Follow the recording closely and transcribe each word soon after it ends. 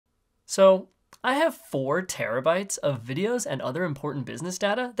So I have 4 terabytes of videos and other important business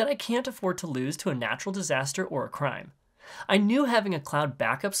data that I can't afford to lose to a natural disaster or a crime. I knew having a cloud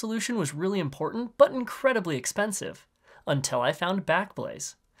backup solution was really important, but incredibly expensive, until I found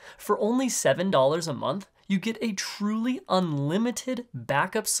Backblaze. For only $7 a month, you get a truly unlimited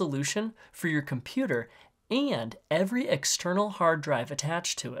backup solution for your computer and every external hard drive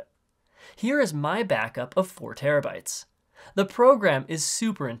attached to it. Here is my backup of 4 terabytes. The program is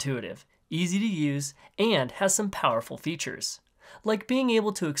super intuitive, easy to use, and has some powerful features, like being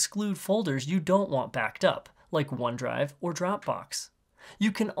able to exclude folders you don't want backed up, like OneDrive or Dropbox.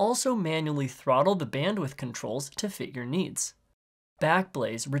 You can also manually throttle the bandwidth controls to fit your needs.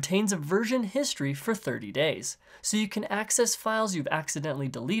 Backblaze retains a version history for 30 days, so you can access files you've accidentally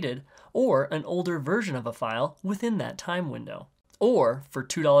deleted or an older version of a file within that time window. Or, for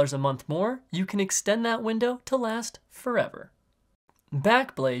 $2 a month more, you can extend that window to last forever.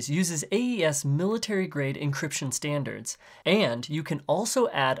 Backblaze uses AES military-grade encryption standards, and you can also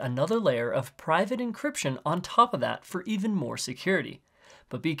add another layer of private encryption on top of that for even more security.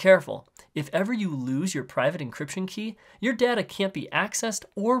 But be careful, if ever you lose your private encryption key, your data can't be accessed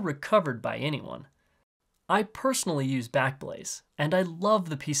or recovered by anyone. I personally use Backblaze, and I love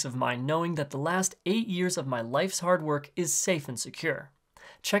the peace of mind knowing that the last 8 years of my life's hard work is safe and secure.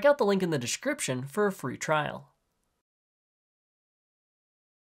 Check out the link in the description for a free trial.